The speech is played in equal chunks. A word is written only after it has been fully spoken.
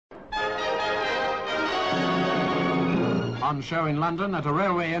On show in London at a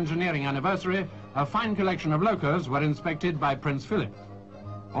railway engineering anniversary, a fine collection of locos were inspected by Prince Philip.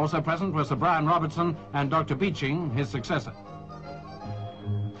 Also present were Sir Brian Robertson and Dr. Beeching, his successor.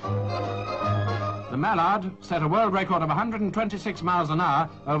 The Mallard set a world record of 126 miles an hour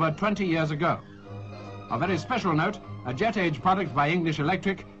over 20 years ago. A very special note, a jet-age product by English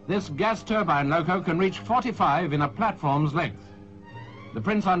Electric, this gas turbine loco can reach 45 in a platform's length. The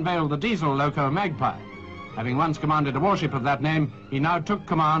Prince unveiled the diesel loco Magpie. Having once commanded a warship of that name, he now took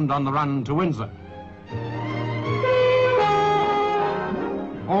command on the run to Windsor.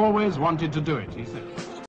 Always wanted to do it, he said.